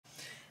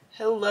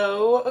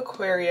Hello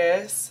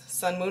Aquarius,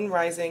 Sun, Moon,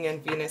 Rising,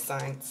 and Venus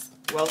signs.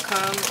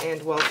 Welcome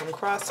and welcome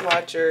cross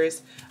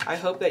watchers. I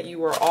hope that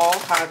you are all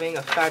having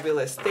a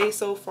fabulous day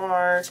so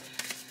far.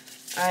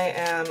 I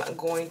am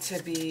going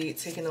to be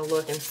taking a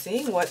look and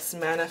seeing what's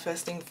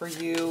manifesting for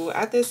you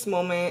at this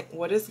moment.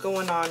 What is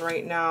going on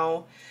right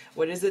now?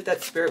 What is it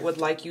that Spirit would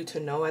like you to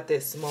know at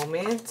this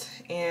moment?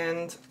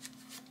 And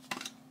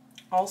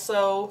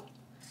also,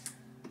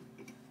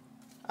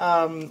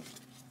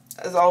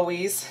 as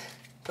always,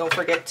 don't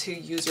forget to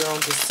use your own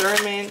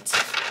discernment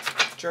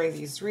during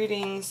these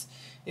readings.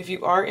 If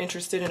you are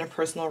interested in a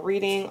personal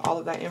reading, all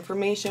of that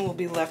information will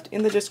be left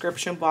in the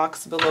description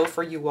box below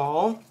for you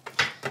all.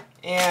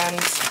 And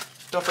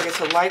don't forget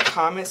to like,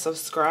 comment,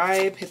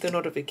 subscribe, hit the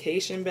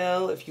notification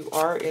bell if you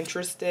are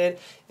interested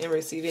in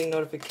receiving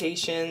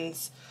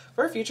notifications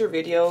for future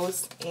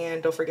videos.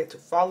 And don't forget to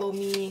follow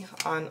me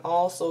on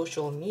all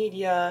social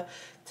media,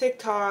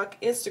 TikTok,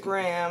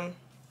 Instagram.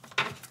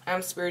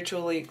 I'm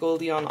Spiritually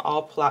Goldie on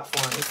all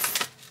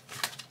platforms.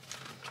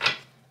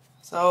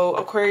 So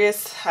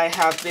Aquarius, I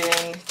have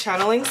been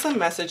channeling some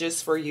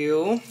messages for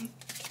you,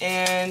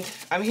 and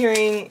I'm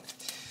hearing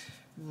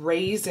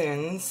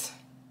raisins,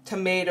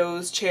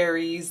 tomatoes,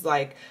 cherries.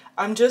 Like,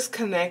 I'm just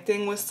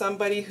connecting with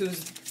somebody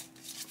who's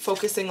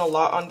focusing a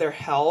lot on their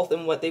health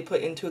and what they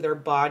put into their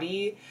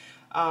body.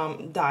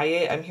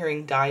 Diet, I'm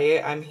hearing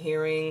diet, I'm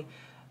hearing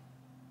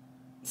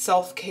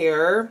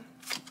self-care,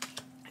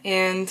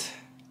 and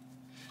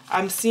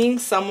I'm seeing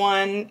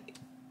someone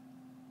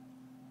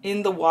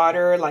in the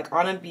water, like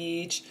on a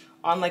beach,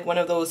 on like one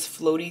of those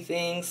floaty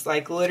things,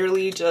 like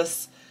literally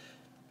just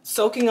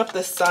soaking up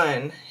the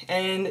sun.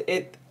 And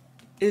it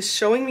is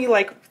showing me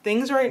like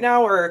things right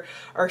now are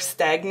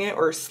stagnant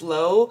or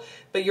slow,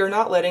 but you're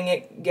not letting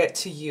it get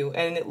to you.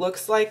 And it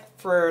looks like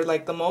for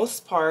like the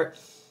most part,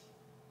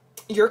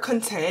 you're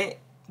content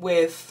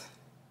with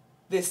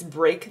this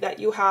break that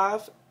you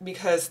have,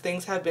 because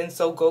things have been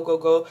so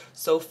go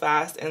so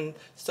fast and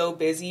so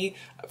busy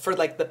for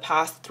like the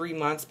past 3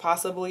 months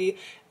possibly.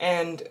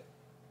 And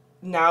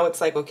now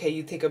it's like, okay,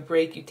 you take a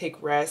break, you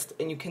take rest,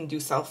 and you can do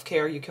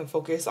self-care, you can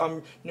focus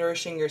on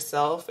nourishing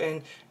yourself.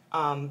 And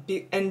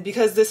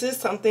because this is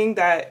something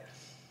that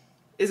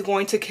is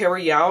going to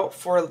carry out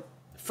for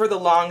the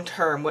long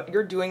term. What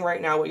you're doing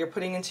right now, what you're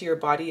putting into your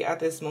body at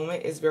this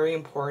moment, is very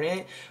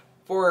important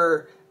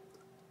for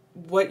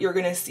what you're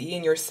going to see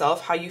in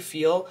yourself, how you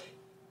feel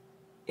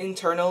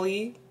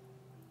internally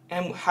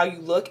and how you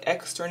look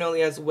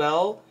externally as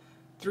well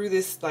through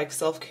this like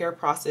self-care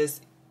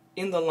process.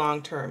 In the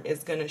long term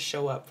is going to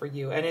show up for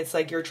you, and it's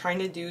like you're trying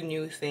to do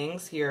new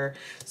things here.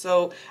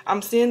 So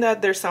I'm seeing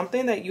that there's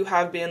something that you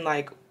have been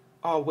like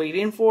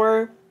waiting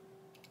for.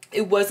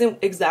 It wasn't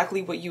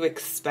exactly what you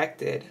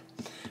expected.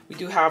 We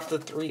do have the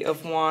Three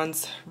of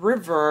Wands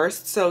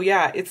reversed, so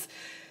yeah,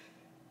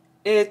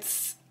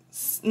 it's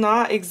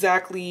not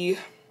exactly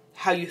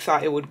how you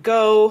thought it would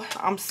go.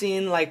 I'm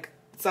seeing like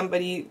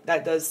somebody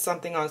that does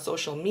something on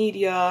social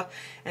media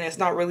and it's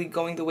not really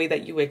going the way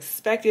that you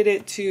expected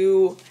it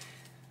to.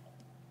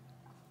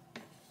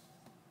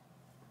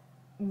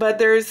 But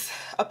there's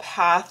a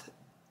path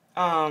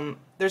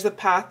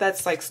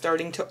that's like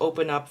starting to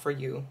open up for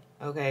you,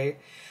 okay?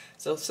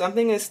 So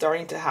something is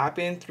starting to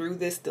happen through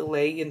this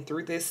delay and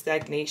through this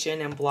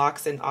stagnation and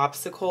blocks and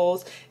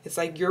obstacles. It's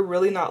like you're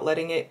really not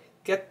letting it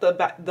get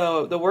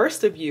the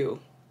worst of you.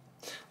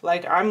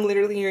 Like, I'm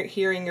literally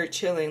hearing you're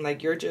chilling,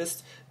 like you're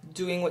just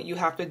doing what you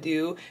have to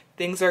do.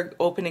 Things are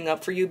opening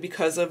up for you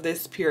because of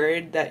this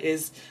period that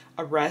is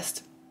a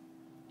rest,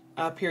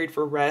 a period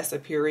for rest, a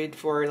period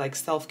for like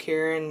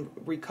self-care and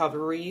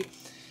recovery.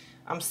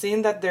 I'm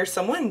seeing that there's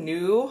someone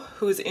new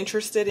who's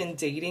interested in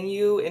dating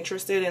you,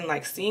 interested in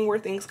like seeing where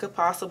things could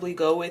possibly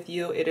go with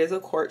you. It is a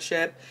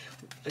courtship.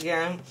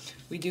 Again,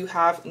 we do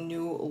have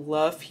new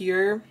love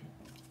here.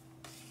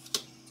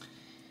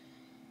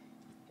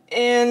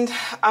 And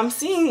I'm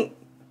seeing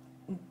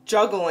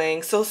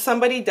juggling. So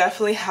somebody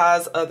definitely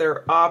has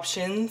other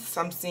options.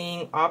 I'm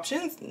seeing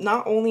options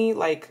not only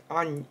like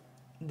on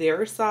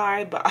their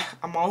side, but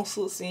I'm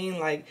also seeing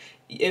like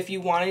if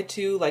you wanted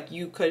to, like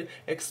you could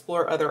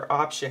explore other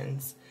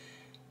options.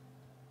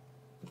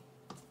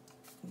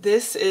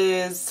 This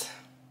is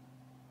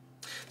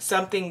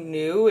something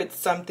new. It's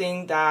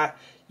something that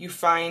you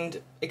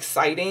find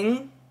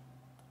exciting.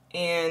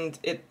 And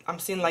I'm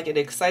seeing like it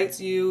excites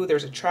you.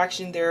 There's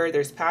attraction there,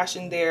 there's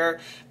passion there,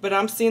 but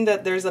I'm seeing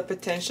that there's a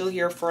potential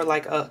here for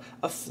like a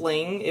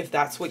fling if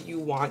that's what you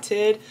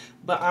wanted.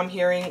 But I'm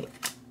hearing,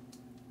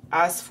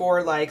 as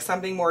for like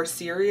something more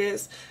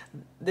serious,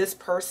 this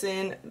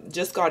person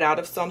just got out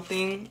of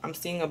something. I'm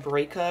seeing a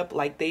breakup,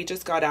 like they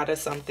just got out of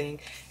something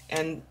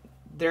and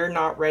they're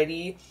not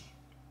ready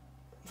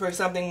for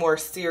something more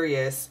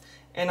serious.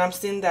 And I'm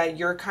seeing that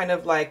you're kind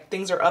of like,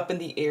 things are up in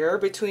the air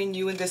between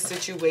you and this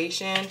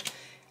situation.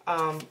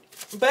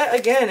 But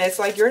again, it's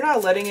like you're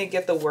not letting it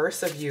get the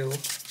worst of you.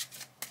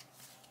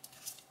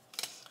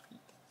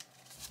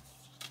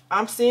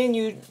 I'm seeing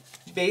you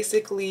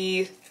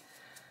basically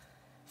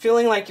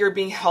feeling like you're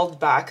being held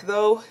back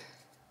though.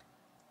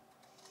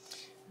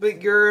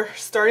 but you're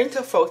starting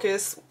to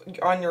focus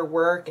on your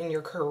work and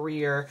your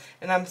career.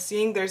 And I'm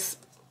seeing there's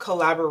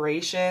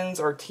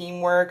collaborations or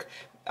teamwork,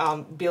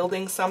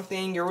 building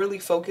something. You're really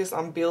focused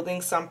on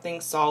building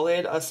something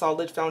solid, a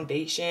solid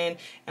foundation,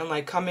 and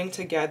like coming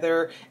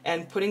together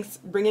and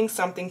bringing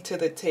something to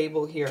the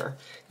table here.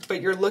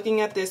 But you're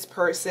looking at this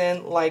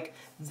person like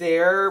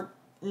they're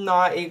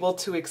not able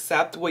to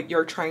accept what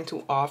you're trying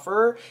to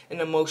offer,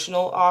 an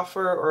emotional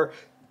offer, or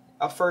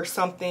offer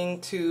something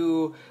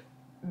to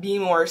be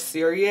more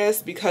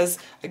serious, because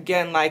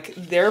again, like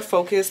they're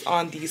focused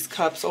on these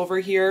cups over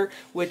here,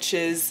 which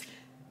is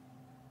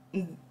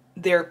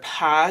their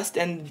past,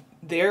 and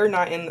they're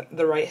not in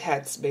the right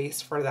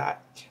headspace for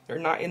that. They're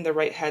not in the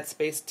right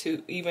headspace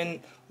to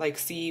even like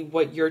see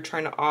what you're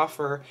trying to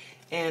offer.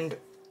 And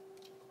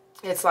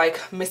it's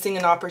like missing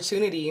an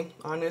opportunity,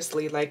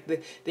 honestly. Like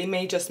they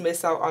may just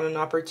miss out on an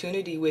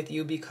opportunity with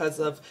you because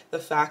of the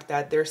fact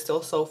that they're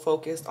still so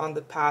focused on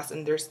the past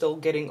and they're still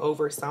getting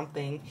over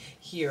something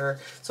here.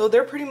 So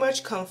they're pretty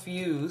much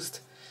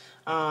confused.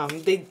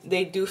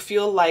 They do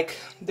feel like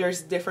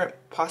there's different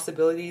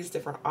possibilities,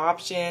 different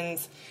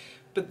options,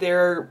 but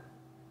they're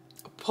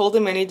pulled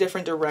in many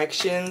different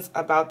directions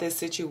about this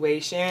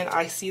situation.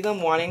 I see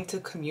them wanting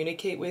to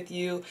communicate with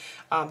you.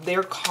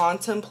 They're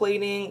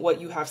contemplating what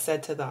you have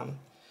said to them.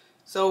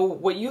 So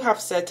what you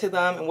have said to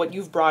them and what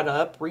you've brought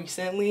up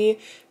recently,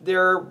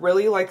 they're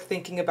really like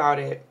thinking about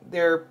it.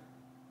 They're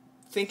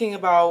thinking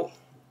about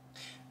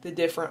the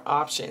different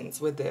options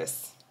with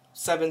this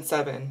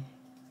 7-7.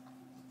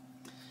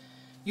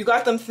 You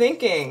got them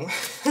thinking.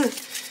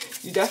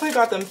 You definitely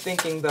got them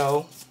thinking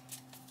though.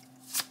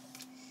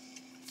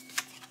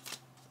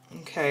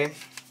 Okay.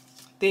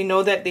 They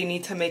know that they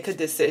need to make a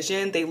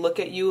decision. They look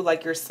at you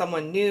like you're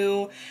someone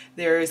new.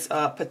 There's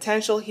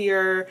potential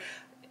here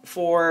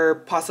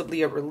for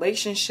possibly a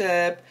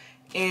relationship,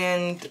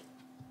 and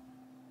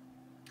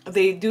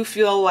they do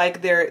feel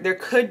like there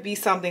could be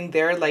something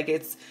there. Like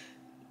it's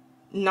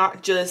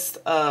not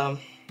just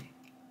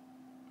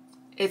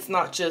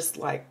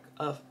like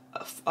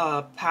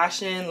a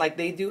passion. Like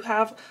they do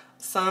have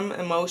some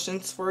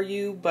emotions for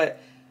you,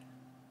 but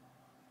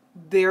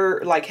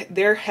they're like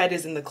their head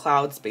is in the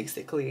clouds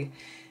basically.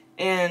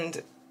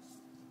 And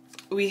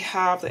we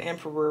have the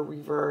Emperor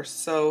reverse,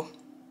 so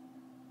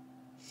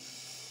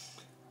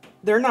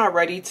they're not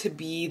ready to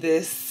be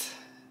this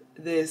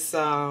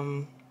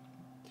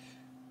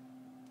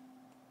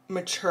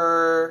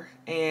mature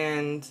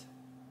and,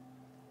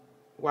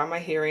 why am I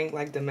hearing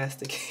like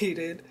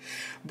domesticated?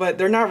 But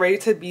they're not ready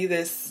to be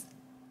this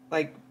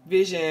like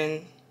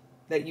vision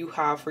that you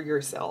have for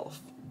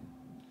yourself.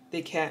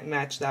 They can't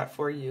match that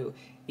for you.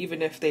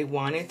 Even if they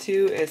wanted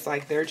to, it's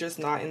like they're just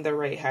not in the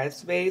right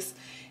headspace,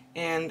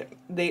 and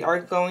they are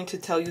going to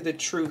tell you the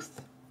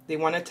truth. They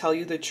want to tell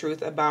you the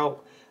truth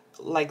about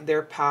like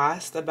their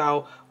past,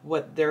 about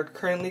what they're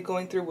currently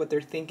going through, what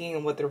they're thinking,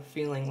 and what they're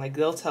feeling. Like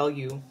they'll tell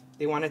you.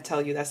 They want to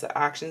tell you that's the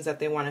actions that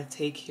they want to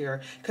take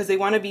here, because they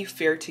want to be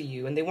fair to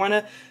you, and they want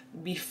to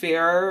be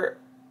fair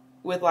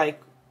with like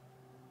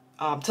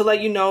to let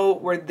you know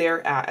where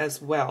they're at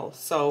as well.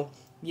 So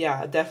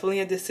yeah, definitely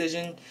a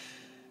decision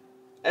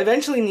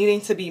eventually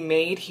needing to be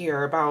made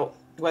here about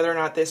whether or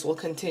not this will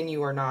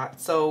continue or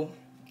not. So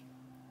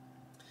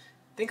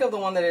think of the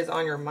one that is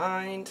on your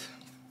mind.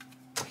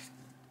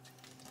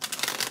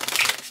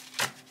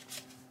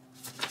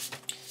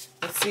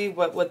 Let's see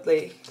what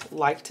they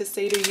like to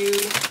say to you,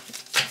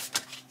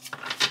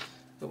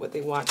 what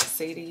they want to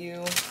say to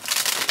you.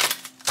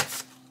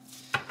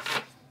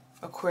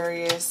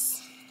 Aquarius.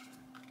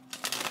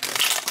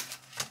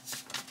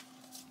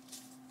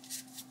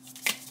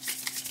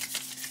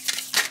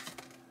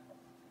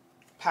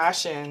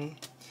 Passion.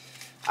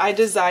 I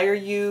desire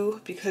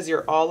you because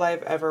you're all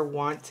I've ever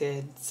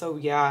wanted. So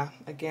yeah,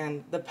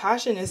 again, the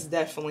passion is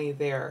definitely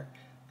there.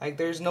 Like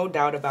there's no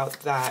doubt about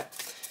that.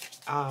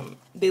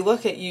 They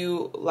look at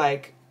you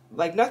like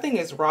nothing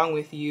is wrong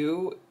with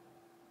you.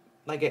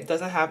 Like it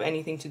doesn't have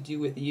anything to do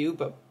with you,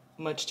 but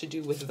much to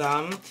do with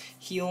them.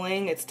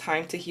 Healing. It's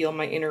time to heal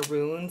my inner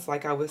wounds.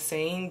 Like I was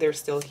saying, they're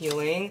still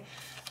healing.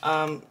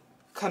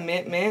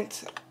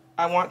 Commitment.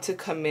 I want to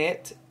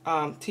commit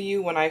to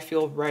you when I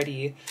feel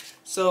ready.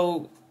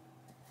 So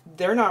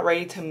they're not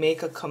ready to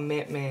make a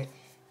commitment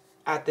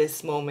at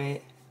this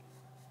moment,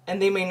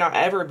 and they may not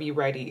ever be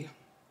ready.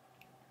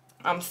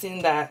 I'm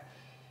seeing that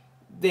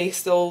they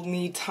still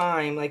need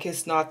time. Like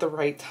it's not the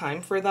right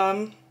time for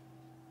them.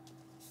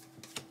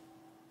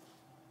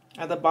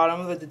 At the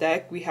bottom of the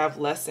deck, we have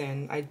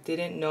lesson. I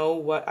didn't know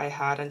what I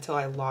had until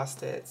I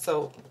lost it.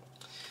 So,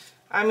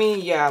 I mean,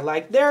 yeah,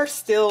 like they're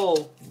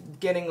still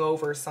getting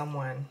over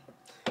someone.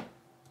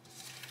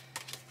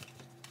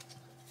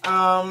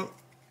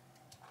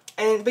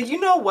 But you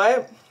know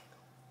what?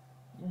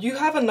 You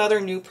have another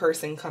new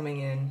person coming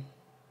in.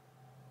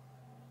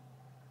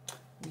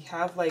 We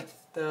have like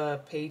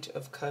the Page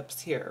of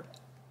Cups here.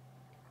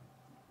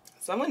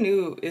 Someone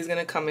new is going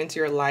to come into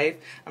your life.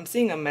 I'm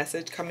seeing a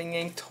message coming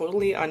in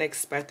totally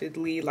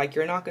unexpectedly. Like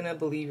you're not going to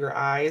believe your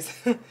eyes.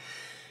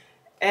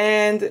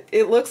 And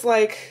it looks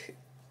like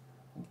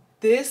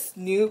this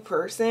new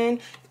person,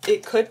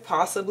 it could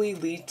possibly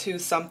lead to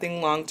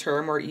something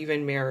long-term or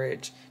even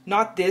marriage.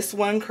 Not this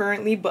one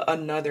currently, but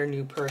another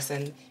new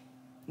person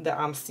that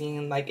I'm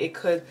seeing. Like it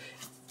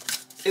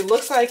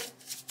looks like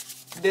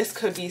this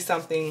could be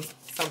something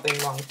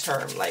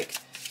long-term, like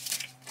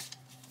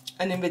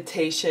an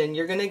invitation.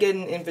 You're gonna get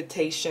an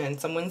invitation.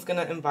 Someone's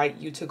gonna invite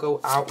you to go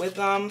out with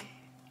them.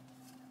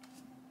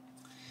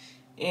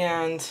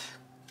 And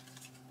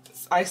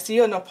I see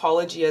an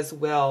apology as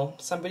well.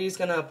 Somebody's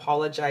gonna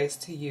apologize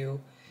to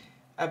you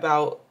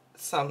about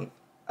some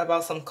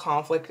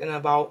conflict, and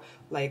about,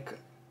 like,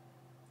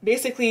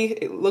 basically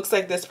it looks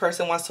like this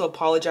person wants to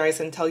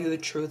apologize and tell you the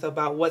truth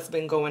about what's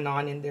been going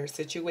on in their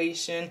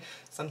situation,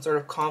 some sort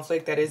of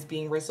conflict that is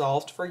being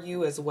resolved for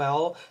you as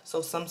well.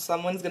 So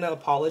someone's gonna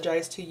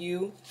apologize to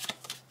you.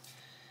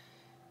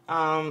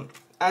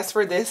 As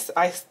for this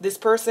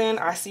person,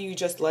 I see you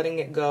just letting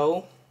it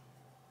go.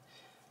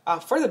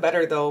 For the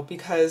better though,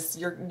 because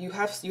you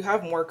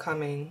have more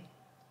coming.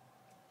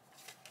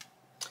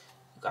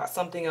 You got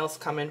something else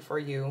coming for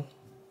you,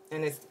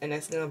 and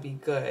it's gonna be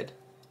good.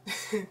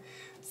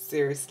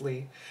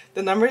 Seriously,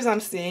 the numbers I'm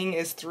seeing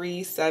is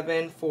 3,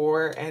 7,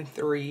 4, and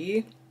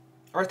 3,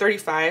 or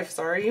 35.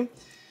 Sorry.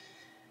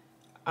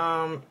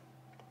 But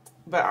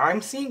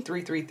I'm seeing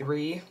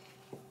 333.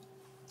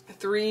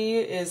 3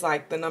 is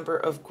like the number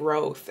of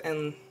growth,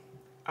 and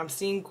I'm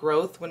seeing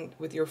growth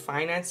with your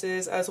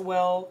finances as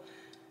well.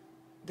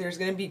 There's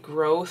going to be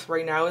growth.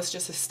 Right now it's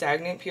just a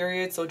stagnant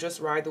period, so just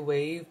ride the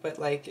wave, but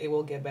like it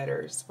will get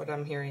better is what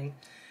I'm hearing.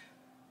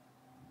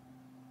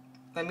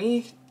 Let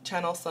me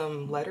channel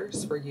some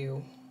letters for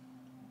you.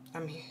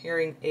 I'm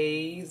hearing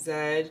A,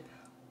 Z,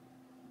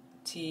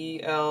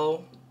 T,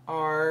 L,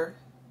 R,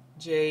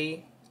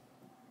 J.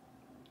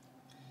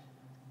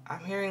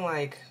 I'm hearing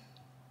like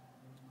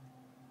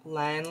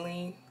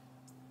Lanley,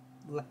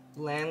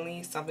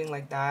 something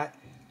like that.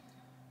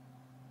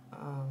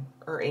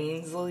 Or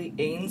Ainsley,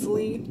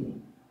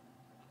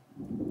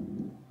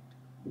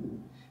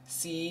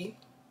 C,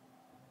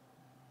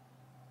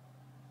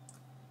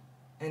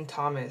 and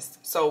Thomas.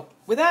 So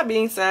with that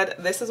being said,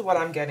 this is what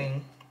I'm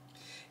getting.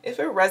 If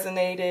it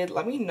resonated,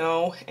 let me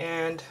know.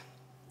 And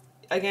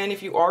again,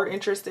 if you are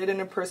interested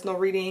in a personal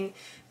reading,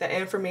 that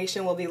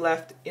information will be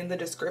left in the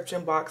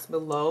description box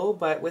below.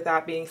 But with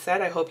that being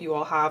said, I hope you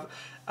all have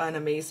an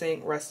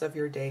amazing rest of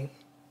your day.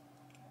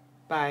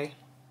 Bye.